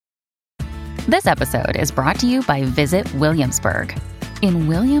This episode is brought to you by Visit Williamsburg. In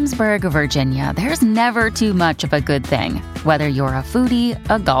Williamsburg, Virginia, there's never too much of a good thing. Whether you're a foodie,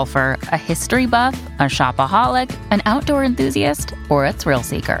 a golfer, a history buff, a shopaholic, an outdoor enthusiast, or a thrill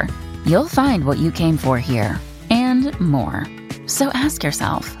seeker, you'll find what you came for here and more. So ask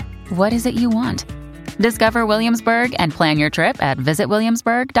yourself, what is it you want? Discover Williamsburg and plan your trip at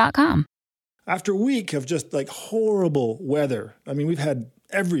visitwilliamsburg.com. After a week of just like horrible weather, I mean, we've had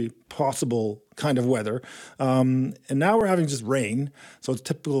every possible kind of weather, and now we're having just rain, so it's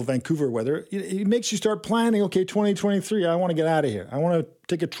typical Vancouver weather. It makes you start planning, okay, 2023, I want to get out of here. I want to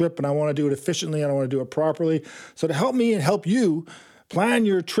take a trip, and I want to do it efficiently, and I want to do it properly. So to help me and help you plan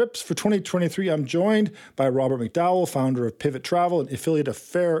your trips for 2023, I'm joined by Robert McDowell, founder of Pivot Travel and affiliate of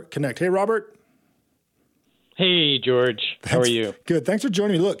Fair Connect. Hey, Robert. Hey, George. How are you? Good. Thanks for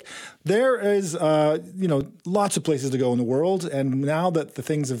joining me. Look, there is, lots of places to go in the world. And now that the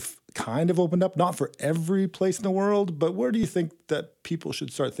things have kind of opened up, not for every place in the world, but where do you think that people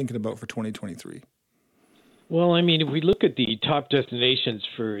should start thinking about for 2023? Well, I mean, if we look at the top destinations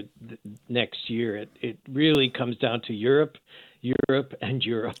for next year, it really comes down to Europe.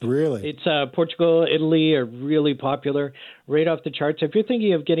 Really? It's Portugal, Italy are really popular, right off the charts. If you're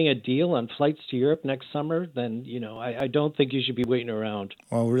thinking of getting a deal on flights to Europe next summer, then, I don't think you should be waiting around.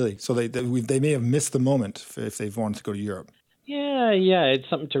 Oh, really? So they may have missed the moment if they've wanted to go to Europe. Yeah, it's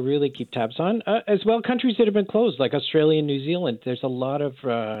something to really keep tabs on. As well, countries that have been closed, like Australia and New Zealand, there's a lot of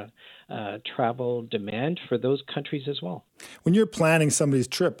travel demand for those countries as well. When you're planning somebody's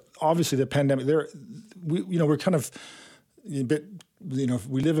trip, obviously the pandemic, we're kind of a bit, we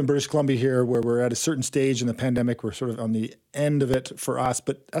live in British Columbia here where we're at a certain stage in the pandemic. We're sort of on the end of it for us,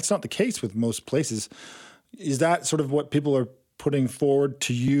 but that's not the case with most places. Is that sort of what people are putting forward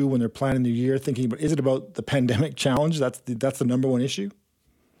to you when they're planning the year, thinking about, is it about the pandemic challenge? That's the number one issue?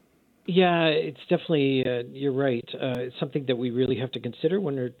 Yeah, it's definitely, you're right. It's something that we really have to consider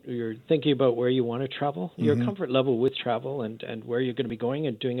when you're thinking about where you want to travel, your comfort level with travel and where you're going to be going,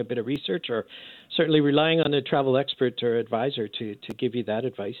 and doing a bit of research, or certainly relying on a travel expert or advisor to give you that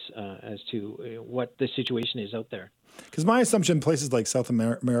advice as to what the situation is out there. Because my assumption, places like South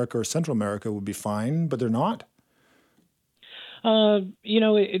America or Central America would be fine, but they're not.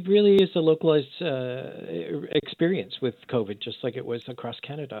 It really is a localized experience with COVID, just like it was across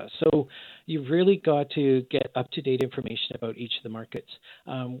Canada. So you've really got to get up-to-date information about each of the markets.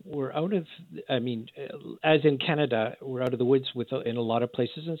 As in Canada, we're out of the woods in a lot of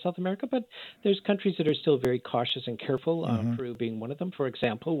places in South America, but there's countries that are still very cautious and careful, Peru being one of them, for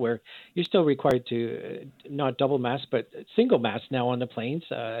example, where you're still required to not double mask, but single mask now on the planes.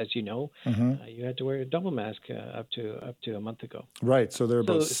 As you know, you had to wear a double mask up to a month ago. Right, so they're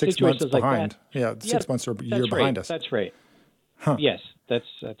about 6 months behind. Like 6 months or a year behind us. That's right. Huh. Yes,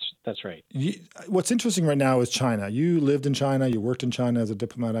 that's right. What's interesting right now is China. You lived in China. You worked in China as a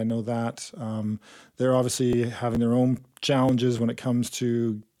diplomat. I know that. They're obviously having their own challenges when it comes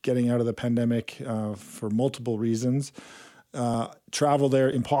to getting out of the pandemic for multiple reasons. Travel there,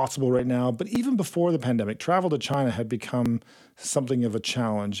 impossible right now. But even before the pandemic, travel to China had become something of a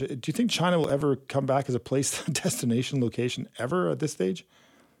challenge. Do you think China will ever come back as a place, destination, location ever at this stage?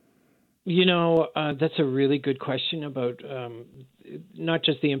 That's a really good question about not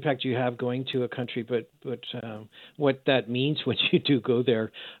just the impact you have going to a country, but what that means when you do go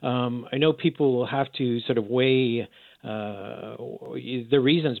there. I know people will have to sort of weigh the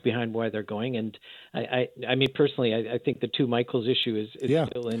reasons behind why they're going, and I mean personally, I think the two Michaels issue is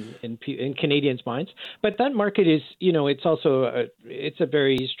still in Canadians' minds. But that market is, it's also it's a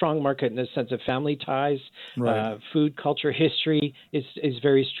very strong market in the sense of family ties, right. Food, culture, history is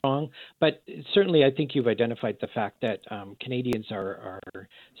very strong. But certainly, I think you've identified the fact that Canadians are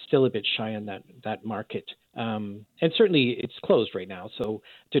still a bit shy on that market. And certainly it's closed right now. So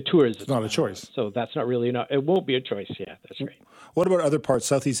to tours, it's not a choice. So that's not really it won't be a choice. Yeah, that's right. What about other parts?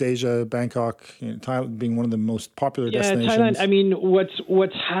 Southeast Asia, Bangkok, Thailand being one of the most popular destinations. Thailand. I mean,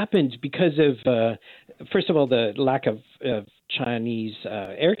 what's happened because of first of all the lack of Chinese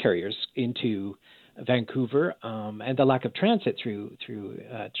air carriers into Vancouver and the lack of transit through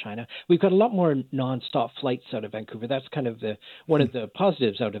China. We've got a lot more nonstop flights out of Vancouver. That's kind of one of the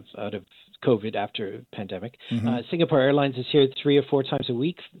positives out of COVID after pandemic. Singapore Airlines is here 3 or 4 times a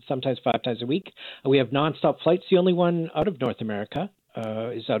week, sometimes 5 times a week. We have nonstop flights. The only one out of North America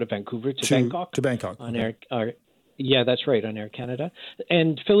is out of Vancouver to Bangkok. To Bangkok. On Air. Yeah, that's right, on Air Canada.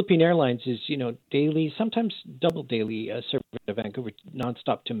 And Philippine Airlines is, daily, sometimes double daily service to Vancouver,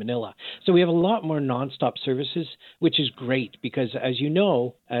 nonstop to Manila. So we have a lot more nonstop services, which is great because, as you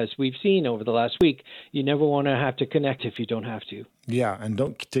know, as we've seen over the last week, you never want to have to connect if you don't have to. Yeah, and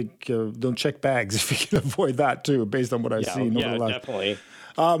don't check bags if you can avoid that too, based on what I've seen over the last. Definitely.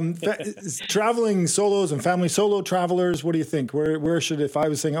 Traveling solos and family solo travelers, what do you think? Where should, if I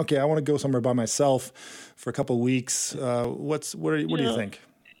was saying, okay, I want to go somewhere by myself for a couple of weeks, what do you think?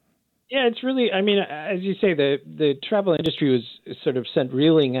 Yeah, it's really, I mean, as you say, the travel industry was sort of sent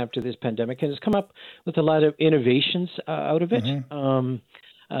reeling after this pandemic and has come up with a lot of innovations out of it. Mm-hmm.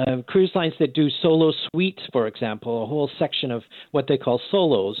 Cruise lines that do solo suites, for example, a whole section of what they call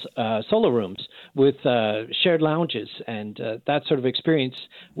solo rooms with shared lounges and that sort of experience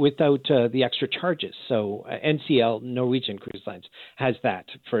without the extra charges. So NCL, Norwegian Cruise Lines, has that,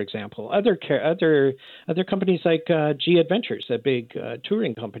 for example. Other companies like G Adventures, a big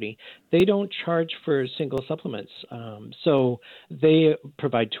touring company, they don't charge for single supplements. So they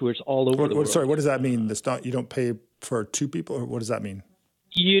provide tours all over the world. Sorry, what does that mean? You don't pay for two people, or what does that mean?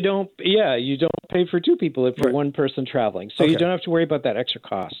 You don't pay for two people if you're one person traveling. So you don't have to worry about that extra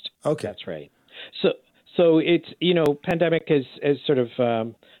cost. Okay. That's right. So it's, pandemic has sort of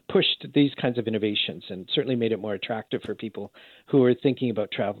pushed these kinds of innovations and certainly made it more attractive for people who are thinking about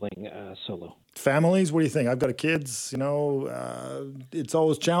traveling solo. Families, what do you think? I've got kids, it's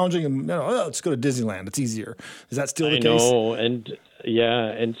always challenging. And let's go to Disneyland. It's easier. Is that still the case? I know,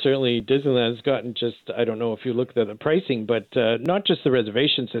 and certainly Disneyland has gotten I don't know if you looked at the pricing, but not just the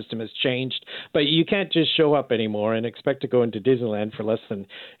reservation system has changed, but you can't just show up anymore and expect to go into Disneyland for less than,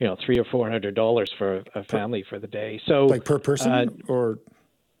 $300 or $400 for a family for the day. So like per person or?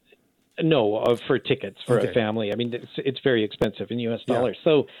 No, for tickets for a family. I mean, it's very expensive in U.S. dollars.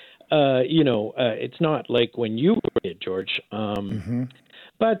 So, it's not like when you were a kid, George.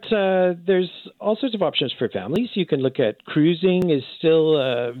 But there's all sorts of options for families. You can look at cruising is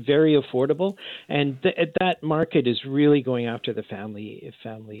still very affordable, and that market is really going after the family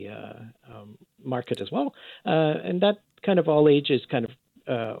market as well. And that kind of all ages kind of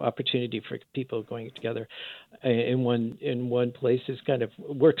opportunity for people going together in one place is kind of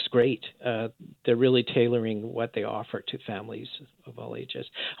works great. They're really tailoring what they offer to families of all ages.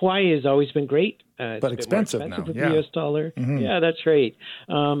 Hawaii has always been great, but expensive now. With the US dollar. Mm-hmm. Yeah, that's right.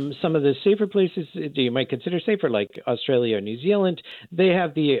 Some of the safer places you might consider safer, like Australia or New Zealand, they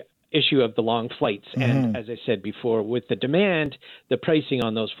have the issue of the long flights, and as I said before, with the demand, the pricing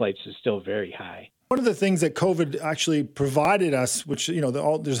on those flights is still very high. One of the things that COVID actually provided us, which,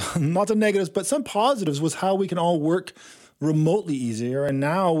 there's lots of negatives, but some positives, was how we can all work remotely easier. And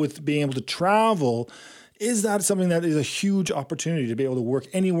now with being able to travel, is that something that is a huge opportunity to be able to work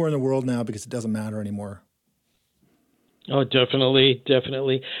anywhere in the world now because it doesn't matter anymore? Oh, definitely.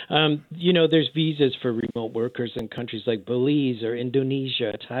 There's visas for remote workers in countries like Belize or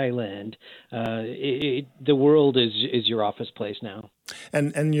Indonesia, Thailand. The world is your office place now.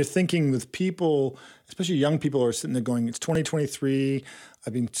 And you're thinking with people, especially young people, are sitting there going, it's 2023.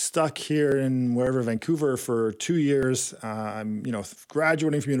 I've been stuck here in wherever, Vancouver, for 2 years. I'm,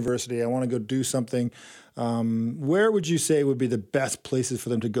 graduating from university. I want to go do something. Where would you say would be the best places for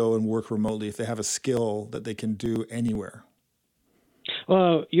them to go and work remotely if they have a skill that they can do anywhere?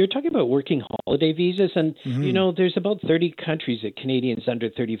 Well, you're talking about working holiday visas, and, there's about 30 countries that Canadians under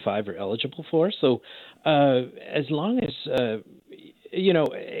 35 are eligible for. So as long as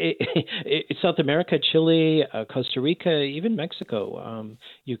South America, Chile, Costa Rica, even Mexico,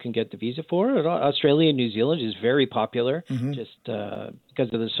 you can get the visa for. Australia and New Zealand is very popular just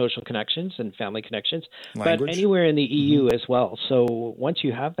because of the social connections and family connections. Language. But anywhere in the EU as well. So once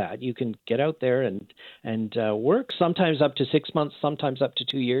you have that, you can get out there and work, sometimes up to 6 months, sometimes up to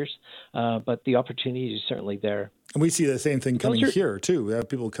 2 years. But the opportunity is certainly there. And we see the same thing coming here, too. We have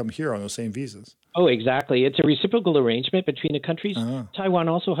people come here on those same visas. Oh, exactly. It's a reciprocal arrangement between the countries. Taiwan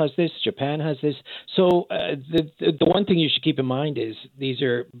also has this. Japan has this. So the one thing you should keep in mind is these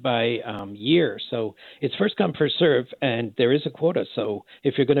are by year. So it's first come, first serve, and there is a quota. So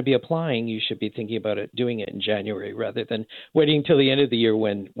if you're going to be applying, you should be thinking about doing it in January rather than waiting until the end of the year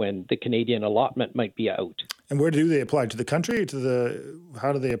when the Canadian allotment might be out. And where do they apply? To the country or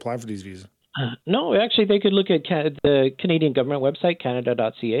how do they apply for these visas? No, actually, they could look at the Canadian government website,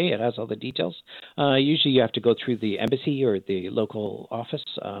 canada.ca. It has all the details. Usually you have to go through the embassy or the local office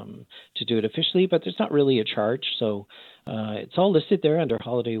to do it officially, but there's not really a charge. So it's all listed there under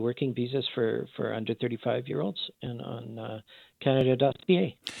holiday working visas for under 35-year-olds and on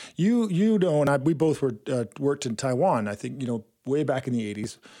Canada.ca. You know, and we both worked in Taiwan. I think, way back in the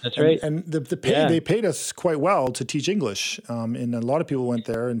 80s. That's right. And they paid us quite well to teach English. And a lot of people went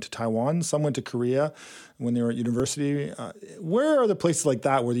there into Taiwan. Some went to Korea when they were at university. Where are the places like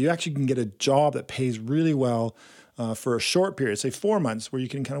that where you actually can get a job that pays really well for a short period, say 4 months, where you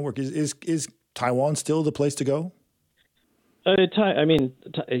can kind of work? Is Taiwan still the place to go? Taiwan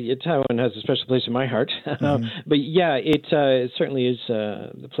has a special place in my heart, but yeah, it certainly is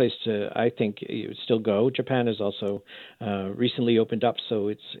the place to, I think, still go. Japan has also recently opened up, so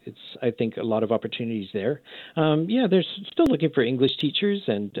it's I think a lot of opportunities there. They're still looking for English teachers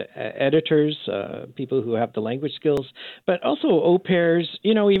and editors, people who have the language skills, but also au pairs,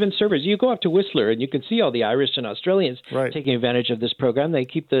 even servers. You go up to Whistler and you can see all the Irish and Australians taking advantage of this program. They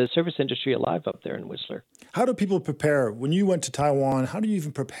keep the service industry alive up there in Whistler. How do people prepare? When you went to Taiwan, how do you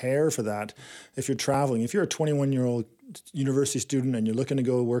even prepare for that if you're traveling? If you're a 21-year-old university student and you're looking to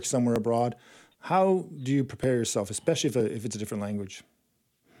go work somewhere abroad, how do you prepare yourself, especially if it's a different language?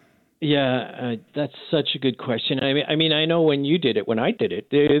 Yeah, that's such a good question. I mean, I know when I did it,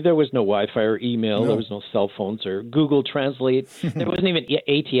 there was no Wi-Fi or email, there was no cell phones or Google Translate. There wasn't even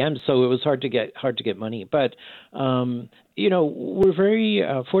ATM, so it was hard to get money. But we're very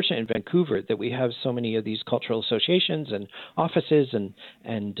fortunate in Vancouver that we have so many of these cultural associations and offices and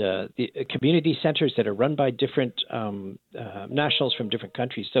the community centers that are run by different nationals from different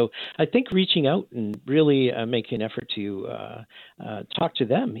countries. So I think reaching out and really making an effort to talk to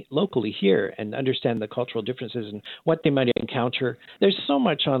them locally here and understand the cultural differences and what they might encounter. There's so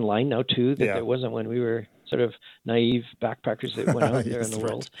much online now, too, that there wasn't when we were sort of naive backpackers that went out there in the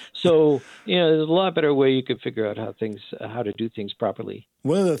world. So, there's a lot better way you could figure out how to do things properly.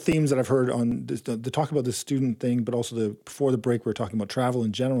 One of the themes that I've heard on this, the talk about the student thing, but also before the break, we were talking about travel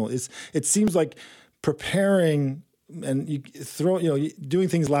in general, is it seems like preparing and doing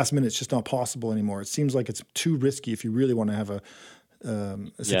things last minute is just not possible anymore. It seems like it's too risky if you really want to have a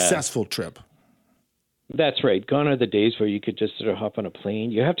successful trip. That's right. Gone are the days where you could just sort of hop on a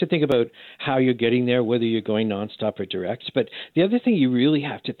plane. You have to think about how you're getting there, whether you're going nonstop or direct. But the other thing you really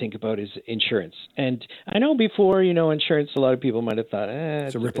have to think about is insurance. And I know before, insurance, a lot of people might have thought,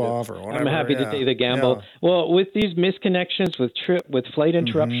 it's a ripoff or whatever. I'm happy to take the gamble. Yeah. Well, with these misconnections, with flight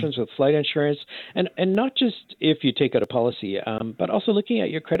interruptions, with flight insurance, and not just if you take out a policy, but also looking at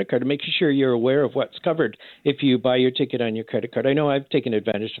your credit card and making sure you're aware of what's covered if you buy your ticket on your credit card. I know I've taken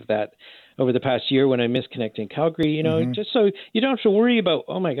advantage of that over the past year when I misconnect in Calgary, just so you don't have to worry about,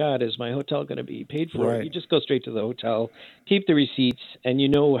 oh my God, is my hotel going to be paid for? Right. You just go straight to the hotel, keep the receipts, and you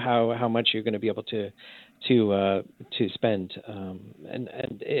know how much you're going to be able to spend, and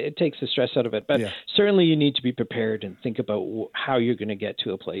it takes the stress out of it. But certainly you need to be prepared and think about how you're going to get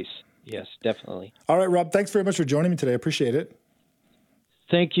to a place. Yes, definitely. All right, Rob, thanks very much for joining me today. I appreciate it.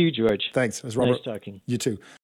 Thank you, George. Thanks. It was Robert. Nice talking. You too.